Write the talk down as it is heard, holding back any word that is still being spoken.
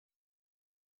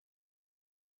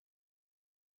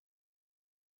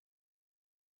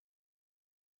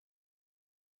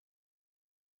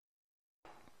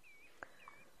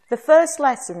The first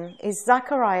lesson is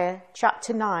Zechariah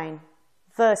chapter 9,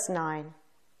 verse 9.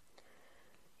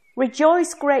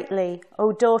 Rejoice greatly,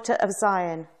 O daughter of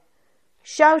Zion.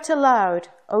 Shout aloud,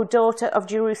 O daughter of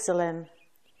Jerusalem.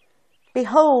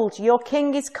 Behold, your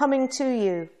king is coming to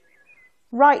you.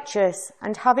 Righteous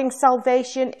and having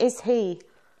salvation is he,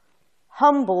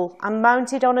 humble and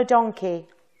mounted on a donkey,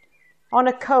 on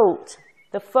a colt,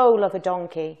 the foal of a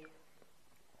donkey.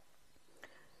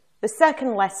 The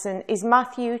second lesson is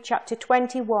Matthew chapter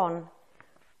 21,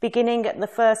 beginning at the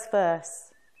first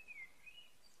verse.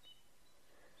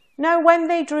 Now when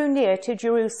they drew near to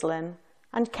Jerusalem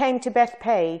and came to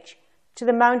Bethphage, to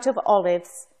the Mount of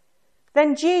Olives,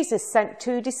 then Jesus sent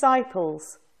 2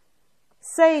 disciples,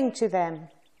 saying to them,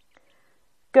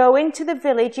 Go into the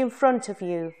village in front of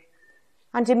you,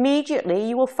 and immediately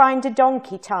you will find a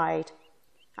donkey tied,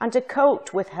 and a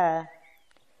colt with her.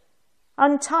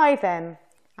 Untie them,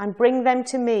 and bring them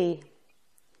to me.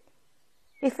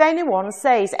 If anyone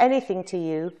says anything to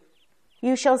you,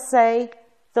 you shall say,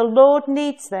 The Lord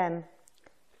needs them,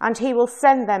 and he will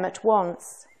send them at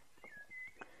once.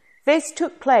 This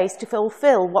took place to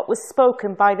fulfill what was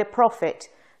spoken by the prophet,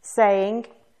 saying,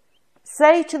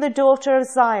 Say to the daughter of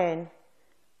Zion,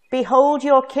 Behold,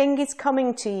 your king is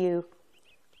coming to you,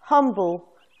 humble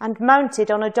and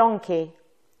mounted on a donkey,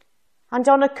 and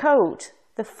on a colt,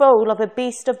 the foal of a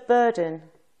beast of burden.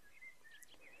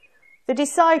 The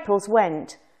disciples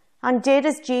went and did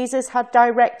as Jesus had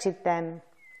directed them.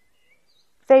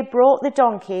 They brought the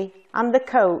donkey and the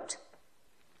colt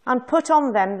and put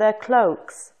on them their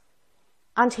cloaks,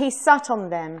 and he sat on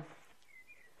them.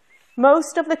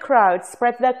 Most of the crowd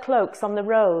spread their cloaks on the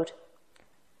road,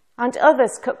 and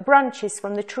others cut branches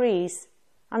from the trees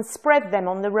and spread them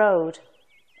on the road.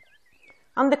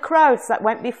 And the crowds that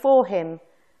went before him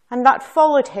and that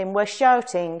followed him were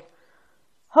shouting,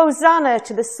 Hosanna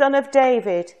to the Son of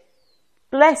David!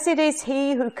 Blessed is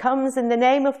he who comes in the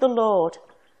name of the Lord!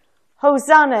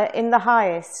 Hosanna in the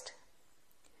highest!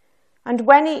 And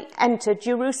when he entered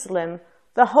Jerusalem,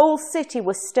 the whole city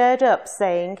was stirred up,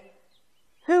 saying,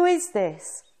 Who is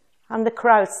this? And the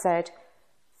crowd said,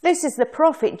 This is the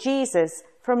prophet Jesus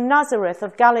from Nazareth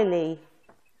of Galilee.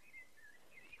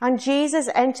 And Jesus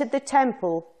entered the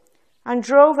temple and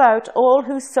drove out all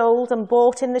who sold and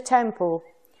bought in the temple.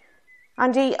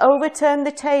 And he overturned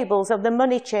the tables of the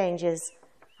money changers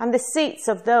and the seats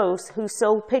of those who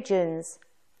sold pigeons.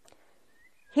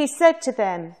 He said to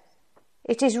them,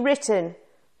 It is written,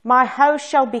 My house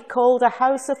shall be called a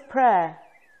house of prayer,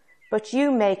 but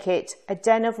you make it a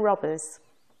den of robbers.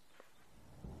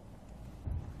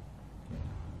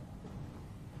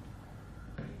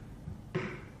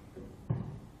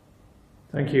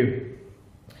 Thank you.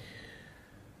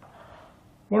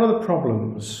 One of the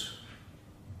problems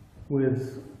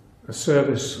with a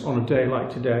service on a day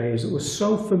like today is that we're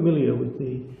so familiar with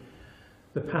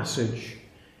the passage.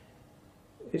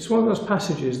 It's one of those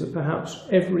passages that perhaps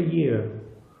every year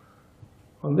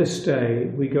on this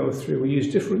day we go through. We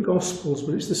use different gospels,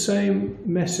 but it's the same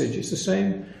message. It's the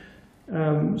same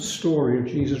story of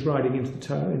Jesus riding into the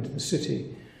town, into the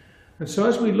city. And so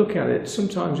as we look at it,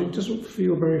 sometimes it doesn't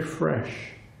feel very fresh.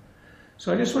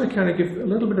 So I just want to kind of give a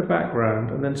little bit of background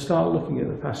and then start looking at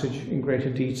the passage in greater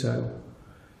detail.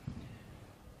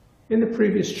 In the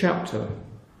previous chapter,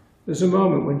 there's a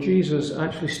moment when Jesus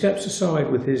actually steps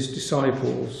aside with his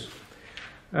disciples,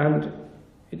 and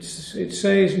it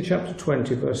says in chapter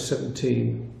 20, verse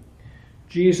 17,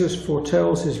 Jesus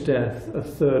foretells his death a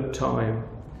 3rd time.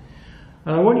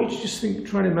 And I want you to just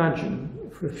try and imagine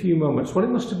for a few moments what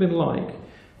it must have been like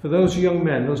for those young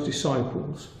men, those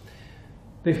disciples.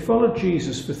 They followed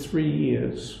Jesus for 3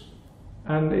 years,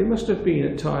 and it must have been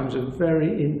at times a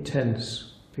very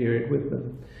intense period with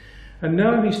them. And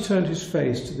now he's turned his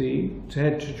face to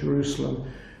head to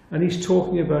Jerusalem, and he's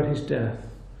talking about his death.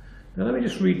 Now let me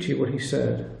just read to you what he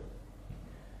said.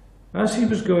 As he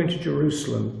was going to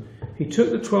Jerusalem, he took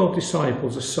the 12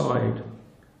 disciples aside,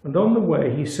 and on the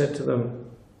way he said to them,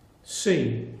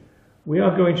 See, we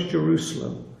are going to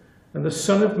Jerusalem, and the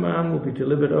Son of Man will be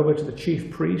delivered over to the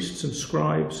chief priests and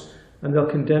scribes, and they'll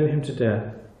condemn him to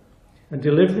death, and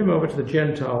deliver him over to the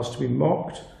Gentiles to be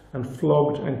mocked and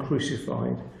flogged and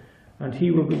crucified, and he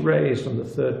will be raised on the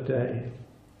 3rd day.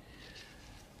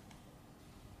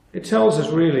 It tells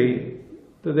us really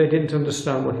that they didn't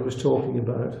understand what he was talking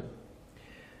about.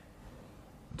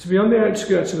 To be on the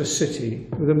outskirts of a city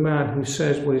with a man who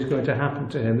says what is going to happen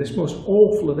to him, this most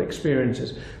awful of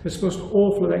experiences, this most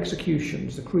awful of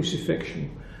executions, the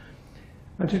crucifixion,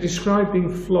 and to describe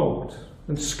being flogged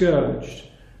and scourged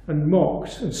and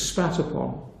mocked and spat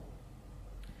upon.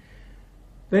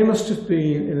 They must have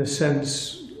been, in a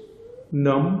sense,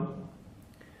 numb.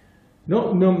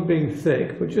 Not numb being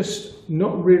thick, but just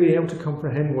not really able to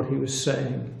comprehend what he was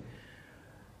saying.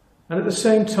 And at the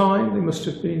same time, they must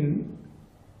have been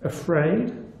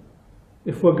afraid.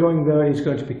 If we're going there, he's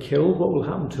going to be killed. What will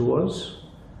happen to us?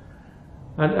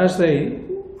 And as they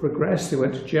progressed, they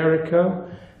went to Jericho.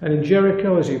 And in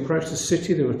Jericho, as he approached the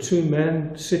city, there were two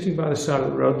men sitting by the side of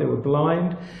the road. They were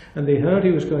blind, and they heard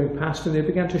he was going past, and they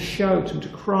began to shout and to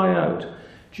cry out,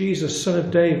 "Jesus, Son of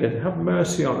David, have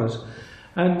mercy on us."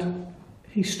 And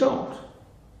he stopped,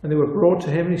 and they were brought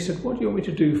to him, and he said, "What do you want me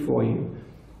to do for you?"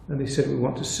 And they said, "We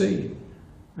want to see."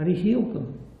 And he healed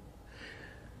them.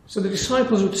 So the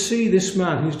disciples would see this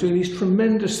man who's doing these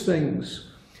tremendous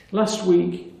things. Last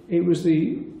week, it was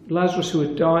the Lazarus who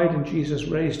had died, and Jesus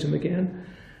raised him again.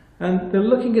 And they're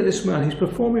looking at this man who's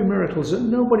performing miracles that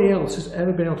nobody else has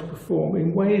ever been able to perform,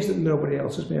 in ways that nobody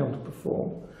else has been able to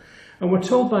perform. And we're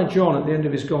told by John at the end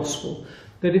of his gospel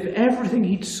that if everything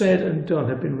he'd said and done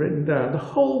had been written down, the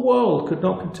whole world could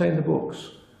not contain the books.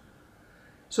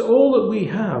 So all that we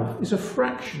have is a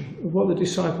fraction of what the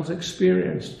disciples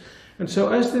experienced. And so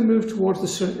as they moved towards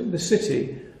the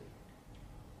city,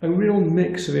 a real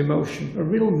mix of emotion, a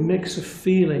real mix of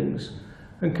feelings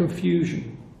and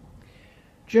confusion.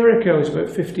 Jericho is about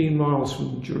 15 miles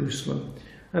from Jerusalem,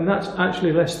 and that's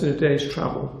actually less than a day's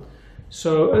travel.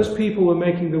 So as people were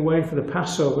making their way for the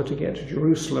Passover to get to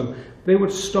Jerusalem, they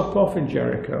would stop off in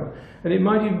Jericho. And it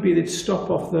might even be they'd stop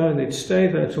off there and they'd stay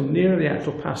there till near the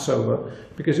actual Passover,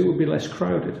 because it would be less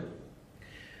crowded.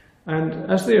 And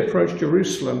as they approached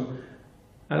Jerusalem,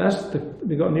 and as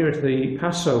they got nearer to the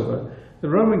Passover, the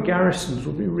Roman garrisons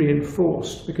would be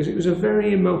reinforced, because it was a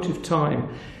very emotive time.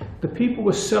 The people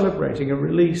were celebrating a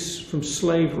release from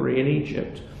slavery in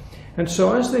Egypt. And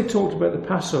so as they talked about the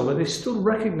Passover, they still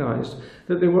recognized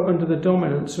that they were under the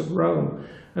dominance of Rome.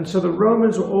 And so the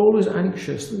Romans were always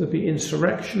anxious that there'd be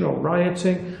insurrection or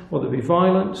rioting, or there'd be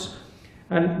violence.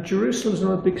 And Jerusalem's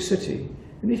not a big city.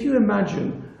 And if you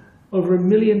imagine over 1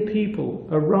 million people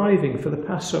arriving for the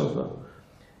Passover,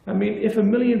 I mean, if 1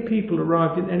 million people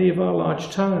arrived in any of our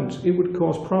large towns, it would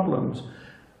cause problems.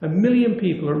 1 million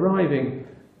people arriving,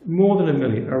 more than 1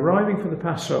 million, arriving for the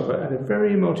Passover at a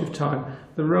very emotive time,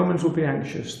 the Romans would be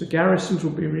anxious, the garrisons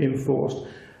would be reinforced,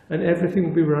 and everything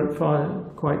would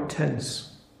be quite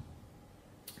tense.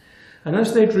 And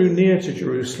as they drew near to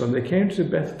Jerusalem, they came to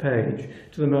Bethphage,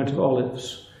 to the Mount of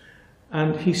Olives.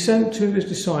 And he sent two of his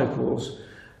disciples,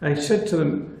 and he said to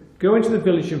them, "Go into the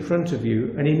village in front of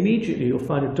you, and immediately you'll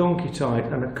find a donkey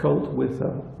tied and a colt with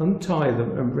her. Untie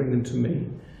them and bring them to me.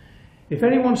 If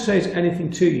anyone says anything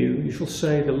to you, you shall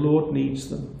say, 'The Lord needs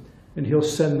them,' and he'll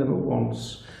send them at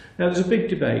once." Now there's a big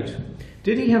debate.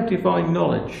 Did he have divine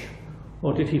knowledge,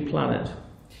 or did he plan it?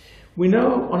 We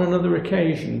know on another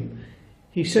occasion,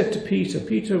 he said to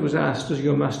Peter was asked, "Does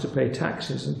your master pay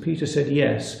taxes?" And Peter said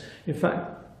yes. In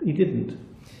fact, he didn't.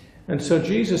 And so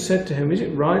Jesus said to him, "Is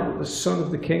it right that the son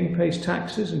of the king pays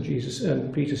taxes?"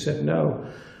 And Peter said no.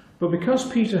 But because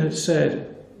Peter had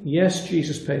said, "Yes,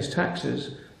 Jesus pays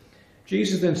taxes,"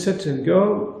 Jesus then said to him,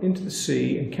 "Go into the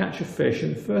sea and catch a fish,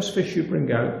 and the first fish you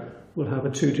bring out will have a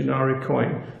 2 denarii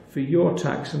coin for your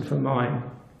tax and for mine."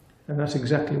 And that's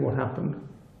exactly what happened.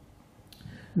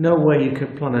 No way you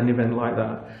could plan an event like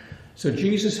that. So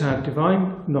Jesus had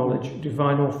divine knowledge,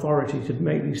 divine authority to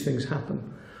make these things happen.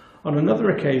 On another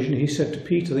occasion, he said to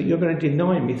Peter that you're going to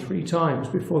deny me 3 times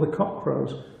before the cock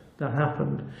crows. That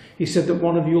happened. He said that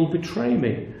one of you will betray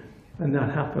me. And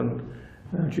that happened.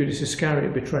 Judas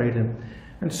Iscariot betrayed him.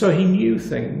 And so he knew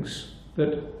things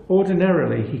that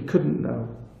ordinarily he couldn't know.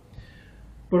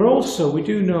 But also we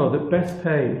do know that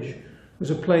Bethphage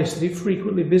was a place that he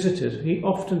frequently visited. He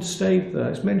often stayed there.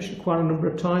 It's mentioned quite a number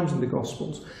of times in the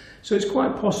Gospels. So it's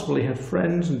quite possible he had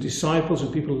friends and disciples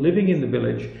and people living in the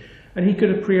village, and he could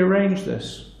have prearranged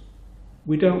this.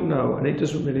 We don't know, and it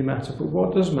doesn't really matter. But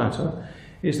what does matter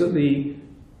is that the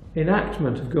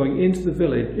enactment of going into the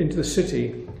village, into the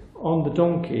city on the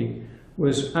donkey,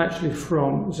 was actually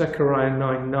from Zechariah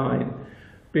 9:9.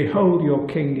 "Behold, your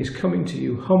king is coming to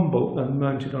you, humble and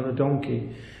mounted on a donkey."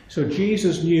 So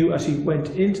Jesus knew as he went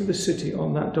into the city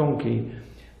on that donkey,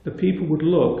 the people would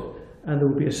look and there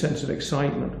would be a sense of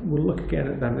excitement. We'll look again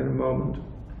at that in a moment.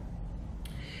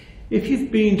 If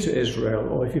you've been to Israel,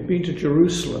 or if you've been to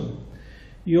Jerusalem,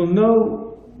 you'll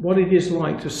know what it is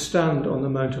like to stand on the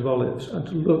Mount of Olives and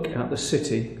to look at the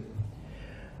city.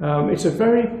 It's a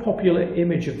very popular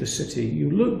image of the city. You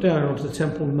look down onto the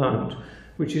Temple Mount,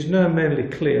 which is now mainly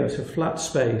clear, it's a flat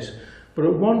space, but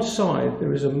at one side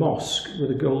there is a mosque with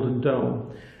a golden dome.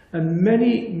 And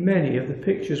many of the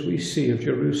pictures we see of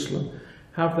Jerusalem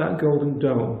have that golden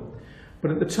dome.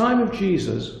 But at the time of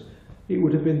Jesus, it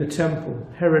would have been the temple,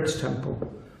 Herod's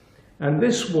temple. And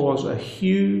this was a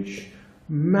huge,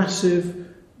 massive,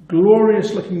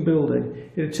 glorious looking building.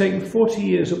 It had taken 40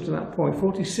 years up to that point,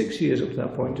 46 years up to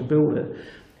that point to build it.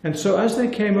 And so as they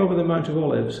came over the Mount of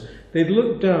Olives, they'd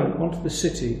look down onto the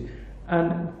city,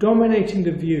 and dominating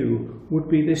the view would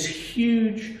be this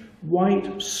huge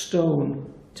white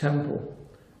stone temple.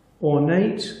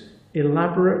 Ornate,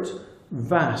 elaborate,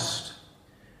 vast.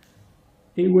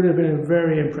 It would have been a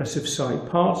very impressive sight.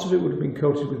 Parts of it would have been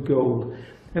coated with gold.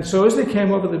 And so as they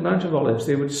came over the Mount of Olives,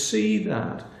 they would see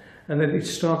that, and then they'd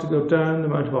start to go down the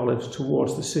Mount of Olives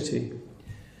towards the city.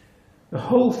 The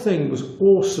whole thing was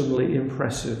awesomely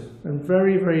impressive and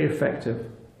very, very effective.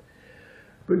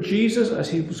 But Jesus, as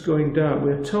he was going down,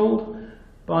 we're told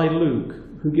by Luke,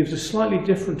 who gives a slightly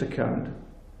different account.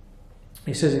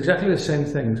 He says exactly the same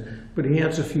things, but he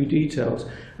adds a few details.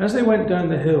 As they went down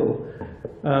the hill,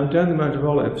 down the Mount of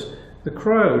Olives, the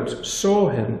crowds saw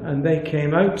him and they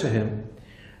came out to him.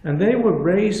 And they were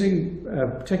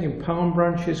taking palm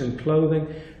branches and clothing,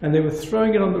 and they were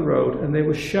throwing it on the road, and they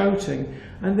were shouting,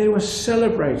 and they were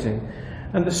celebrating.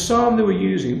 And the psalm they were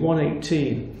using,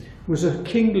 118, was a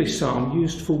kingly psalm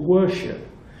used for worship.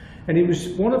 And it was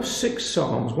one of 6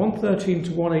 psalms, 113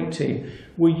 to 118,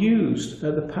 were used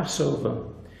at the Passover.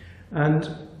 And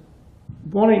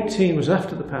 118 was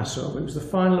after the Passover. It was the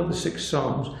final of the 6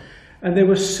 psalms. And they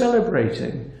were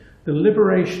celebrating the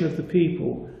liberation of the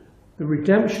people, the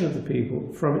redemption of the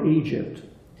people from Egypt.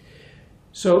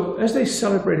 So as they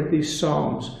celebrated these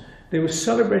psalms, they were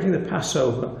celebrating the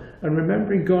Passover and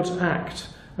remembering God's act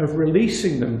of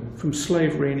releasing them from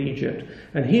slavery in Egypt.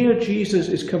 And here Jesus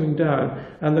is coming down,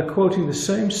 and they're quoting the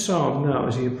same psalm now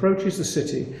as he approaches the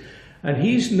city. And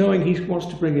he's knowing he wants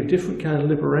to bring a different kind of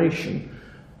liberation,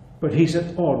 but he's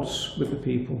at odds with the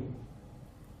people.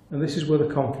 And this is where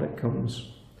the conflict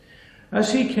comes.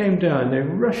 As he came down, they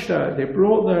rushed out, they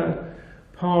brought their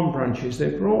palm branches, they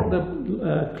brought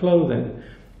their clothing.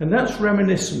 And that's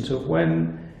reminiscent of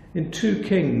when, in 2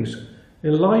 Kings,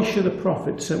 Elisha the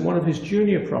prophet sent one of his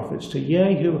junior prophets to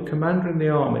Jehu, a commander in the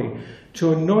army,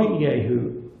 to anoint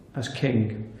Jehu as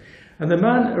king. And the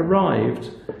man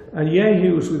arrived, and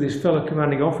Jehu was with his fellow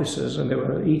commanding officers, and they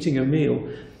were eating a meal.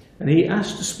 And he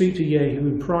asked to speak to Jehu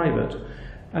in private.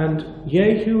 And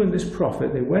Jehu and this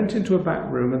prophet, they went into a back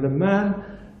room, and the man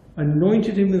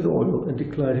anointed him with oil and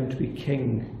declared him to be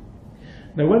king.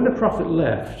 Now when the prophet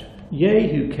left,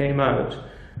 Jehu came out,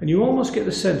 and you almost get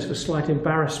the sense of a slight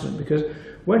embarrassment, because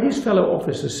when his fellow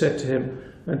officers said to him,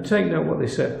 and take note what they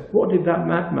said, "What did that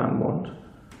madman want?"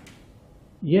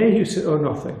 Jehu said, "Oh,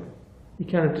 nothing." He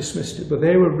kind of dismissed it, but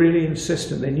they were really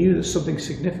insistent. They knew that something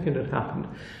significant had happened.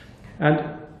 And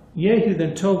Jehu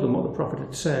then told them what the prophet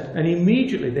had said, and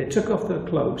immediately they took off their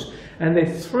cloaks and they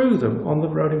threw them on the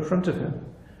road in front of him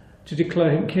to declare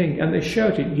him king, and they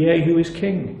shouted, "Jehu is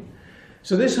king."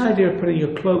 So this idea of putting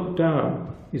your cloak down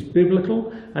is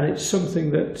biblical, and it's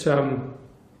something that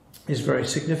is very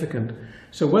significant.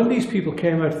 So when these people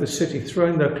came out of the city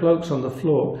throwing their cloaks on the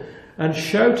floor and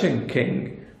shouting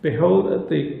king, behold, at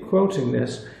the quoting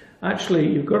this,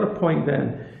 actually you've got a point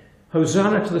then.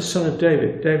 Hosanna to the Son of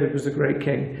David. David was the great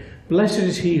king. Blessed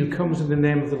is he who comes in the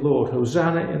name of the Lord.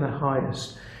 Hosanna in the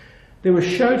highest. They were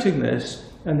shouting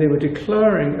this, and they were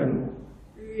declaring, and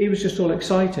it was just all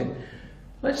exciting.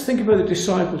 Let's think about the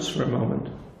disciples for a moment.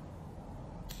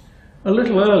 A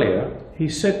little earlier, he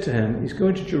said to him, he's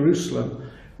going to Jerusalem,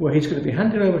 where he's going to be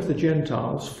handed over to the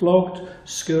Gentiles, flogged,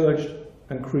 scourged,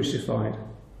 and crucified.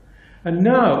 And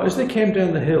now, as they came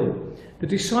down the hill, the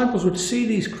disciples would see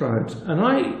these crowds, and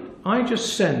I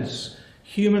just sense,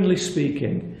 humanly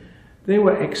speaking, they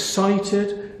were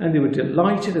excited, and they were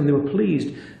delighted, and they were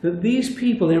pleased that these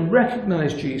people, they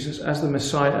recognized Jesus as the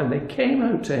Messiah, and they came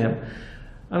out to him.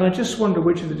 And I just wonder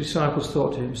which of the disciples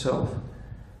thought to himself,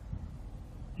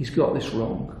 he's got this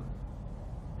wrong.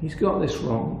 He's got this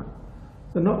wrong.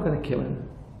 They're not going to kill him.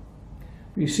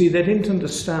 But you see, they didn't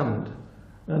understand.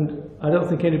 And I don't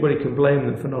think anybody can blame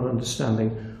them for not understanding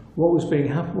what was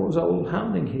all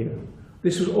happening here.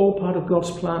 This was all part of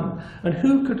God's plan. And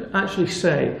who could actually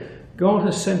say, God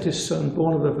has sent his son,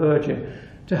 born of a virgin,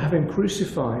 to have him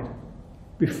crucified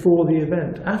before the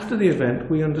event? After the event,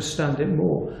 we understand it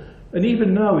more. And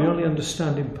even now, we only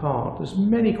understand in part. There's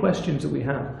many questions that we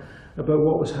have about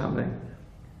what was happening.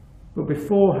 But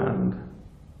beforehand,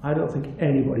 I don't think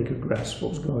anybody could grasp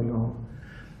what was going on.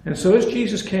 And so as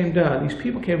Jesus came down, these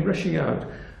people came rushing out.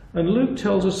 And Luke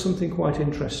tells us something quite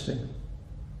interesting.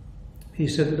 He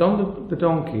said that on the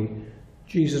donkey,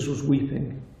 Jesus was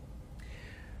weeping.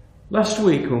 Last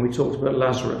week, when we talked about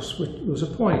Lazarus, there was a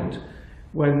point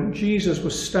when Jesus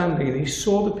was standing and he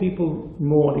saw the people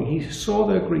mourning, he saw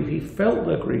their grief, he felt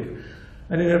their grief,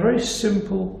 and in a very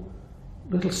simple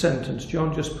little sentence,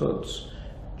 John just puts,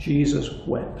 Jesus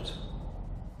wept.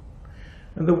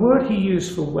 And the word he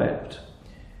used for wept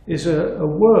is a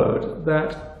word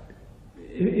that,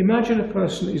 imagine a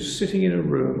person who's sitting in a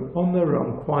room on their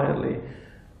own quietly,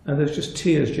 and there's just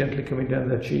tears gently coming down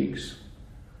their cheeks.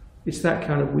 It's that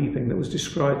kind of weeping that was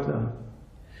described there.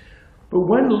 But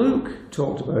when Luke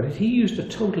talked about it, he used a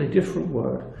totally different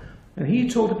word. And he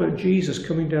talked about Jesus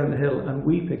coming down the hill and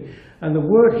weeping. And the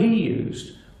word he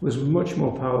used was much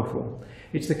more powerful.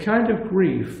 It's the kind of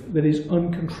grief that is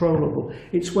uncontrollable.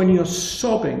 It's when you're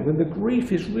sobbing, when the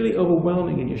grief is really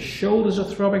overwhelming and your shoulders are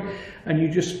throbbing and you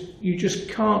just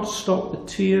can't stop the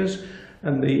tears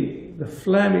and the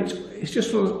phlegm. It's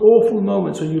just one of those awful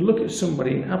moments when you look at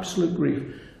somebody in absolute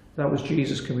grief. That was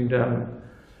Jesus coming down.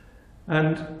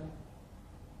 And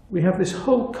we have this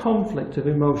whole conflict of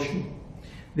emotion.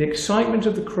 The excitement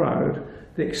of the crowd,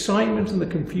 the excitement and the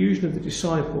confusion of the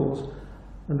disciples,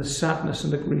 and the sadness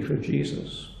and the grief of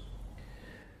Jesus.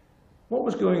 What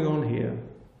was going on here?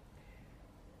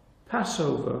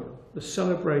 Passover, the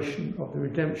celebration of the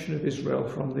redemption of Israel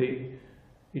from the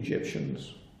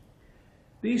Egyptians.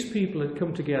 These people had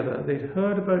come together, they'd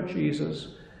heard about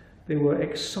Jesus, they were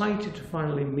excited to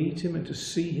finally meet him and to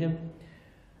see him,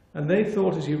 and they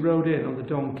thought as he rode in on the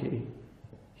donkey,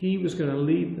 he was going to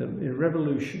lead them in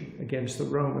revolution against the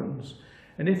Romans.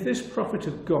 And if this prophet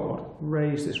of God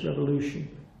raised this revolution,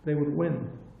 they would win.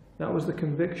 That was the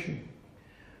conviction.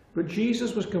 But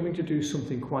Jesus was going to do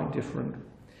something quite different.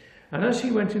 And as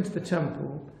he went into the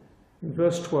temple, in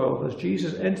verse 12, as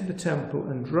Jesus entered the temple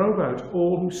and drove out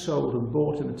all who sold and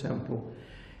bought in the temple,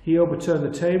 he overturned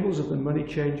the tables of the money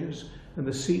changers and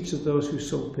the seats of those who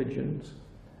sold pigeons.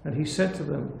 And he said to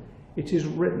them, "It is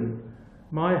written,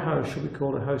 my house shall be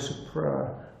called a house of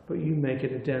prayer, but you make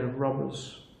it a den of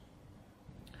robbers."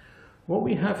 What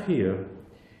we have here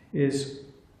is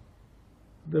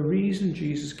the reason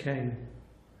Jesus came.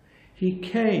 He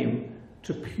came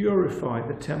to purify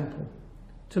the temple,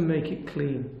 to make it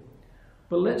clean.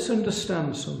 But let's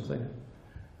understand something.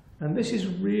 And this is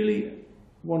really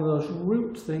one of those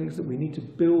root things that we need to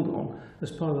build on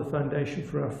as part of the foundation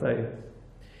for our faith.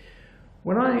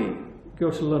 When I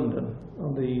go to London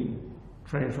on the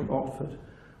train from Otford,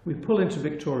 we pull into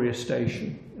Victoria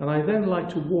Station, and I then like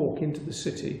to walk into the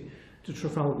city to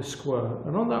Trafalgar Square.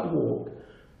 And on that walk,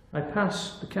 I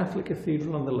pass the Catholic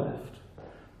Cathedral on the left,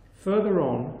 further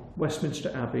on, Westminster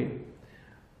Abbey,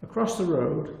 across the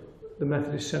road, the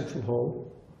Methodist Central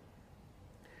Hall.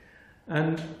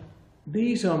 And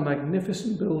these are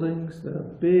magnificent buildings. They're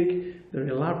big, they're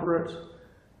elaborate,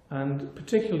 and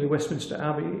particularly Westminster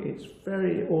Abbey, it's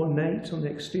very ornate on the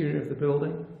exterior of the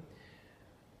building.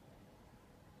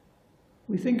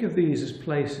 We think of these as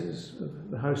places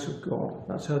of the house of God.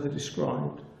 That's how they're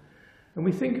described. And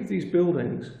we think of these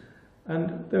buildings,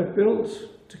 and they're built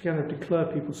to kind of declare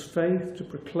people's faith, to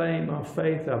proclaim our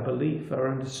faith, our belief, our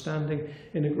understanding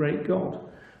in a great God,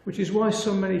 which is why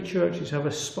so many churches have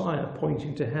a spire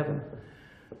pointing to heaven.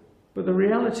 But the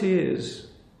reality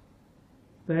is,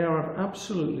 they are of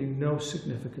absolutely no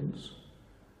significance.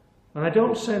 And I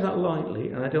don't say that lightly,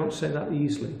 and I don't say that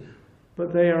easily,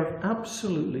 but they are of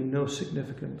absolutely no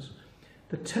significance.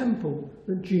 The temple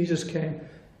that Jesus came,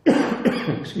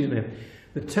 excuse me,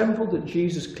 the temple that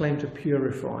Jesus claimed to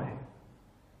purify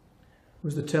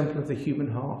was the temple of the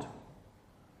human heart.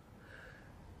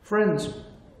 Friends,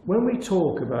 when we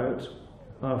talk about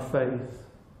our faith,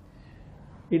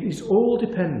 it is all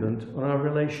dependent on our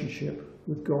relationship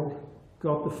with God,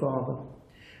 God the Father.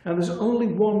 And there's only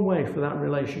one way for that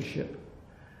relationship.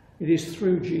 It is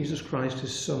through Jesus Christ,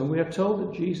 his Son. And we are told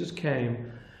that Jesus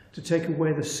came to take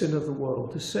away the sin of the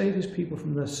world, to save his people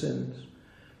from their sins.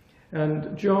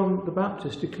 And John the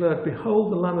Baptist declared,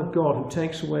 "Behold the Lamb of God who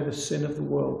takes away the sin of the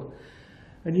world."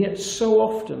 And yet so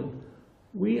often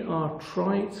we are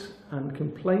trite and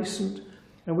complacent,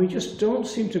 and we just don't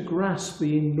seem to grasp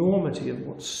the enormity of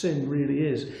what sin really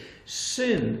is.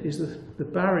 Sin is the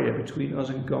barrier between us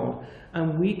and God,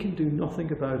 and we can do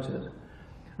nothing about it.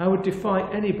 I would defy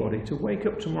anybody to wake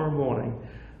up tomorrow morning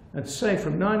and say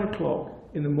from 9 o'clock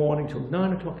in the morning till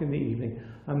 9 o'clock in the evening,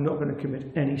 I'm not going to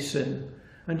commit any sin.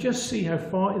 And just see how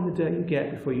far in the day you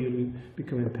get before you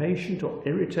become impatient or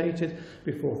irritated,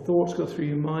 before thoughts go through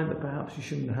your mind that perhaps you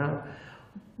shouldn't have.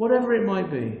 Whatever it might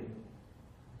be.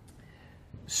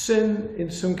 Sin,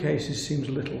 in some cases, seems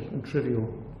little and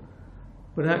trivial.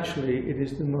 But actually, it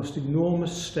is the most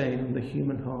enormous stain on the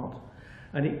human heart.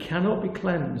 And it cannot be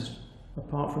cleansed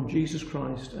apart from Jesus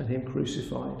Christ and him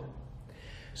crucified.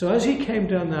 So as he came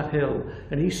down that hill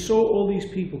and he saw all these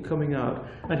people coming out,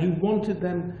 and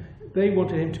they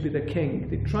wanted him to be their king.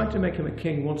 They tried to make him a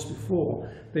king once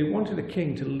before. They wanted a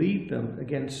king to lead them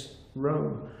against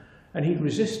Rome. And he'd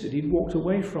resisted, he'd walked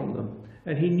away from them.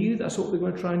 And he knew that's what they were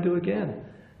going to try and do again.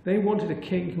 They wanted a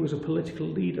king who was a political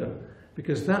leader,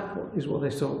 because that is what they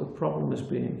saw the problem as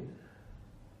being.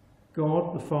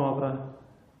 God the Father,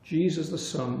 Jesus the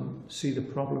Son, see the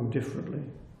problem differently.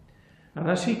 And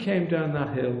as he came down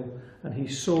that hill and he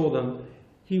saw them,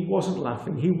 he wasn't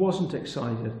laughing, he wasn't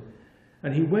excited.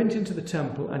 And he went into the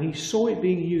temple and he saw it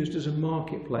being used as a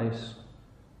marketplace.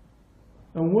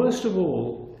 And worst of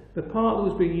all, the part that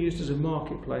was being used as a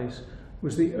marketplace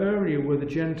was the area where the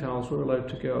Gentiles were allowed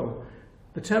to go.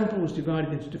 The temple was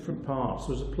divided into different parts.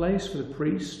 There was a place for the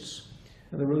priests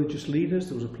and the religious leaders,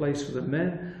 there was a place for the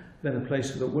men, then a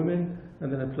place for the women,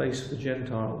 and then a place for the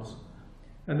Gentiles.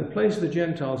 And the place of the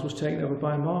Gentiles was taken over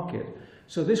by a market.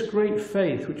 So this great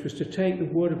faith, which was to take the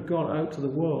word of God out to the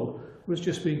world, was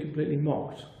just being completely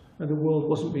mocked, and the world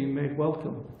wasn't being made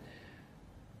welcome.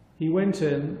 He went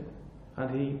in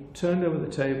and he turned over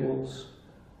the tables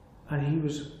and he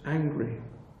was angry.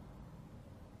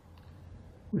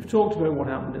 We've talked about what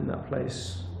happened in that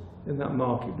place, in that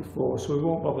market before, so we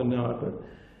won't bother now, but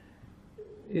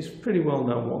it's pretty well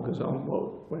known what goes on,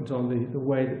 what went on, the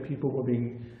way that people were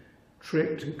being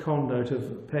tricked and conned out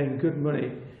of paying good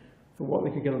money for what they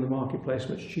could get on the marketplace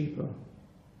much cheaper.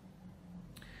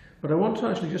 But I want to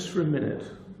actually, just for a minute,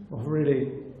 or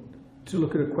really to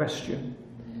look at a question.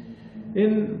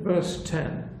 In verse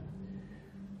 10,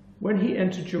 when he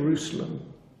entered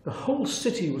Jerusalem, the whole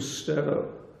city was stirred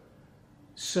up,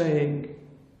 saying,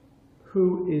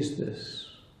 "Who is this?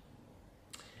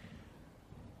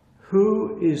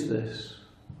 Who is this?"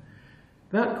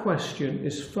 That question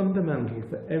is fundamental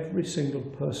for every single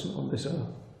person on this earth.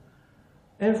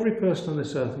 Every person on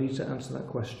this earth needs to answer that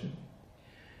question.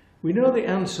 We know the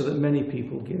answer that many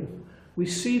people give. We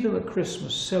see them at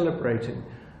Christmas celebrating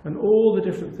and all the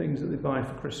different things that they buy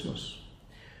for Christmas.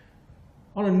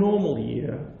 On a normal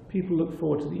year, people look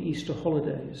forward to the Easter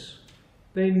holidays.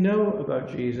 They know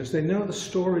about Jesus, they know the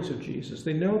stories of Jesus,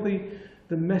 they know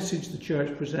the message the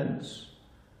church presents,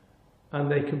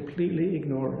 and they completely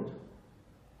ignore it.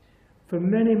 For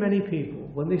many, many people,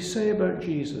 when they say about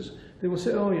Jesus, they will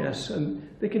say, "Oh yes," and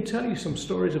they can tell you some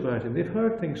stories about him. They've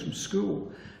heard things from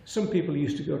school. Some people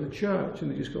used to go to church and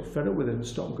they just got fed up with it and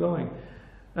stopped going.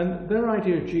 And their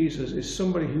idea of Jesus is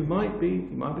somebody who might be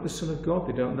the Son of God,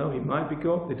 they don't know. He might be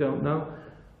God, they don't know.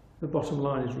 The bottom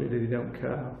line is really they don't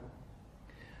care.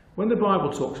 When the Bible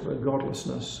talks about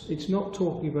godlessness, it's not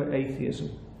talking about atheism.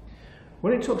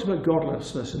 When it talks about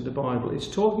godlessness in the Bible, it's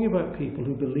talking about people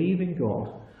who believe in God,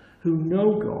 who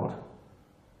know God,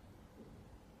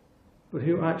 but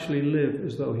who actually live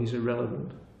as though he's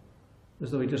irrelevant,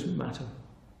 as though he doesn't matter.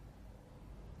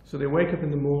 So they wake up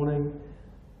in the morning,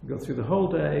 go through the whole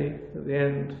day, at the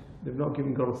end, they've not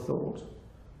given God a thought.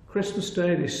 Christmas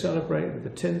Day, they celebrate with the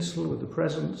tinsel, with the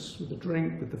presents, with the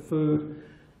drink, with the food.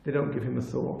 They don't give him a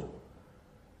thought.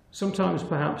 Sometimes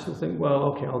perhaps they'll think, well,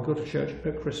 okay, I'll go to church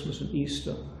at Christmas and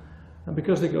Easter. And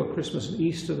because they go Christmas and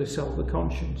Easter, they sell the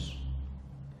conscience.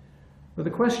 But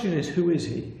the question is, who is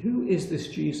he? Who is this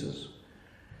Jesus?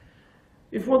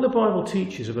 If what the Bible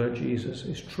teaches about Jesus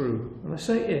is true, and I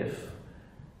say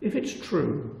if it's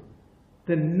true,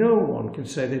 then no one can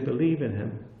say they believe in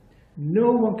him.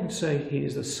 No one can say he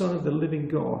is the Son of the living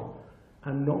God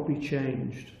and not be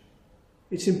changed.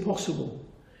 It's impossible.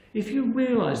 If you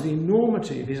realise the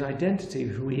enormity of his identity,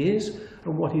 of who he is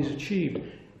and what he's achieved,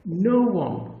 no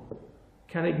one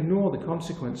can ignore the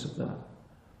consequence of that.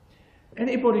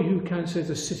 Anybody who kind of says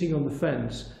they're sitting on the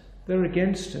fence, they're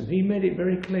against him. He made it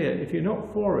very clear, if you're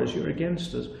not for us, you're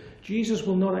against us. Jesus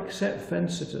will not accept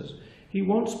fence sitters. He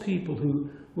wants people who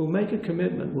will make a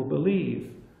commitment, will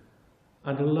believe,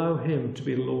 and allow him to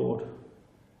be Lord.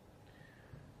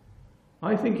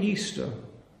 I think Easter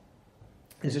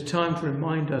is a time to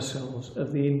remind ourselves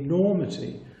of the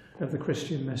enormity of the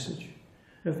Christian message,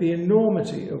 of the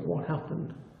enormity of what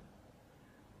happened.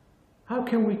 How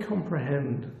can we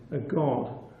comprehend a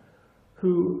God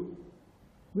who,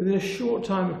 within a short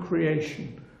time of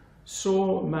creation,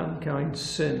 saw mankind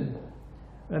sin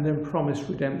and then promised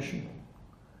redemption?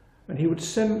 And he would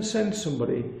send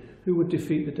somebody who would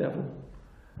defeat the devil,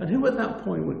 and who at that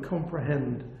point would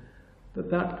comprehend that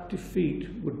that defeat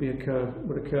would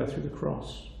occur through the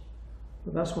cross.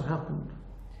 But that's what happened.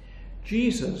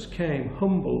 Jesus came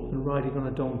humble and riding on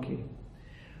a donkey.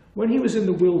 When he was in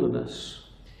the wilderness,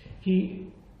 he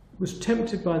was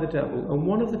tempted by the devil, and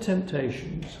one of the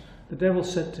temptations, the devil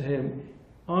said to him,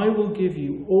 I will give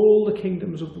you all the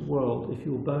kingdoms of the world if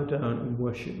you will bow down and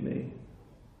worship me.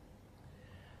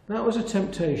 That was a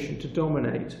temptation to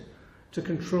dominate, to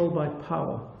control by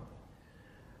power.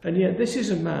 And yet this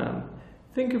is a man.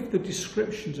 Think of the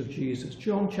descriptions of Jesus.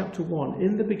 John chapter 1,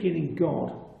 in the beginning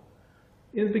God.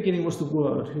 In the beginning was the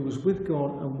Word, who was with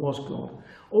God and was God.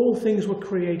 All things were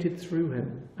created through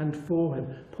him and for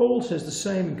him. Paul says the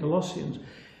same in Colossians.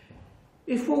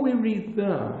 If what we read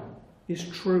there is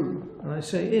true, and I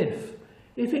say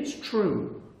if it's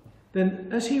true, then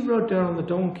as he rode down on the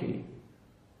donkey,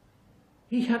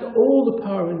 he had all the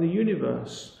power in the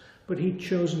universe, but he'd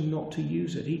chosen not to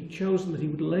use it. He'd chosen that he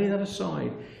would lay that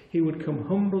aside. He would come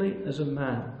humbly as a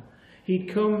man. He'd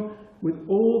come with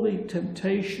all the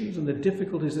temptations and the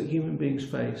difficulties that human beings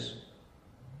face,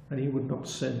 and he would not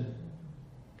sin.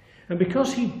 And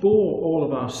because he bore all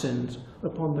of our sins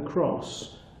upon the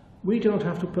cross, we don't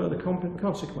have to bear the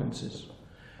consequences.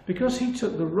 Because he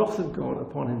took the wrath of God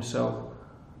upon himself,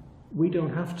 we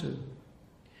don't have to.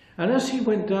 And as he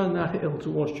went down that hill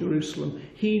towards Jerusalem,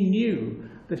 he knew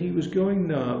that he was going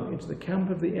now into the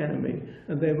camp of the enemy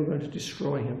and they were going to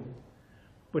destroy him.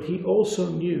 But he also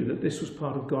knew that this was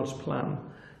part of God's plan.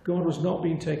 God was not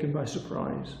being taken by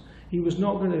surprise. He was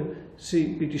not going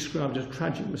to be described as a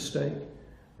tragic mistake.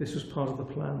 This was part of the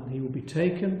plan. He would be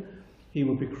taken, he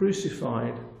would be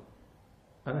crucified,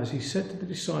 and as he said to the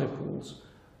disciples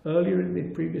earlier in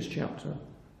the previous chapter,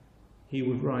 he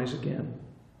would rise again.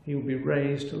 He would be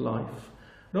raised to life.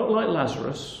 Not like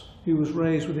Lazarus, who was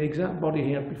raised with the exact body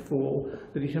he had before,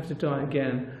 that he'd have to die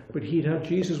again, but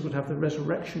Jesus would have the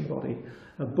resurrection body,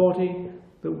 a body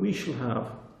that we shall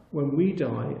have when we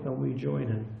die and we join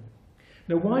him.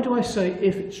 Now, why do I say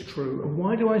if it's true, and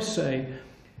why do I say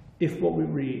if what we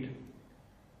read?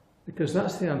 Because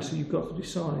that's the answer you've got to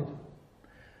decide.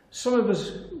 Some of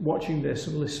us watching this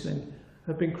and listening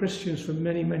have been Christians for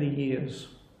many, many years.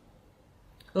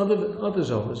 Others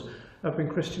of us have been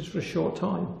Christians for a short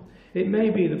time. It may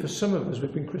be that for some of us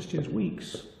we've been Christians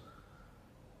weeks.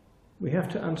 We have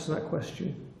to answer that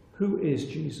question. Who is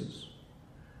Jesus?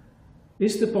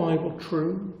 Is the Bible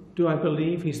true? Do I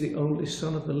believe he's the only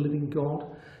Son of the living God?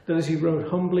 That as he rode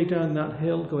humbly down that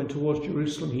hill going towards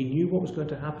Jerusalem, he knew what was going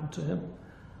to happen to him?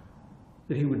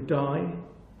 That he would die?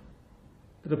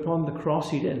 That upon the cross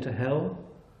he'd enter hell?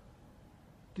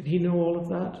 Did he know all of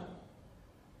that?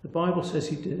 The Bible says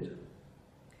he did.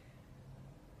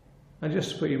 And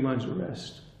just to put your minds at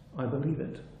rest, I believe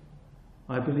it.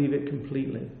 I believe it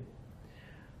completely.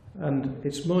 And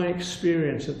it's my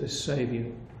experience of this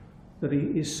Saviour that he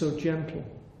is so gentle.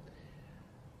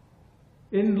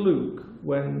 In Luke,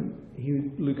 when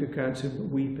Luke accounts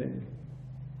him weeping,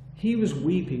 he was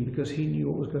weeping because he knew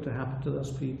what was going to happen to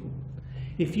those people.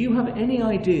 If you have any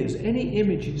ideas, any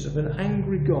images of an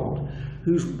angry God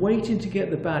who's waiting to get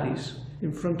the baddies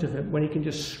in front of him when he can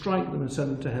just strike them and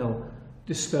send them to hell,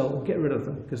 dispel them, get rid of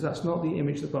them, because that's not the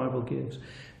image the Bible gives.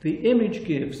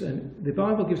 The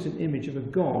Bible gives an image of a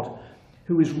God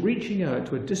who is reaching out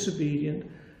to a disobedient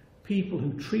people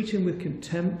who treat him with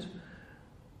contempt.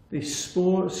 They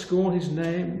scorn his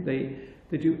name,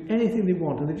 they do anything they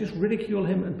want, and they just ridicule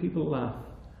him and people laugh.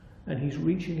 And he's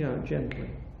reaching out gently.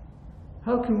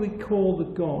 How can we call the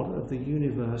God of the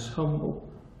universe humble?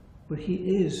 But he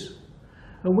is.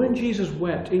 And when Jesus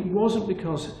wept, it wasn't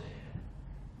because,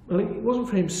 it wasn't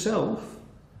for himself.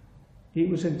 It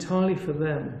was entirely for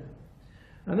them.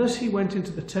 And as he went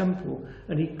into the temple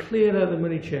and he cleared out the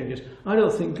money changers, I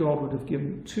don't think God would have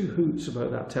given two hoots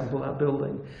about that temple, that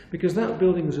building, because that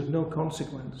building was of no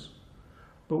consequence.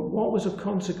 But what was of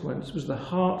consequence was the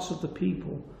hearts of the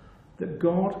people that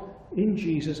God in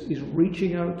Jesus is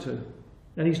reaching out to.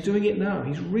 And he's doing it now.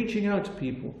 He's reaching out to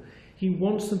people. He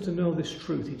wants them to know this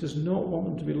truth. He does not want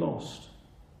them to be lost.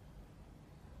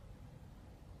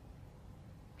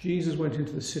 Jesus went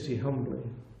into the city humbly,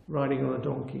 riding on a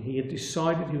donkey. He had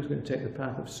decided he was going to take the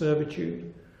path of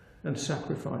servitude and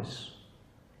sacrifice.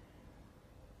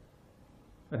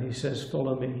 And he says,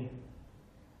 follow me,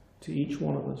 to each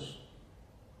one of us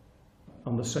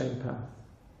on the same path.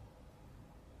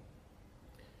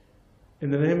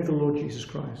 In the name of the Lord Jesus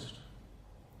Christ.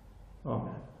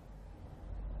 Amen.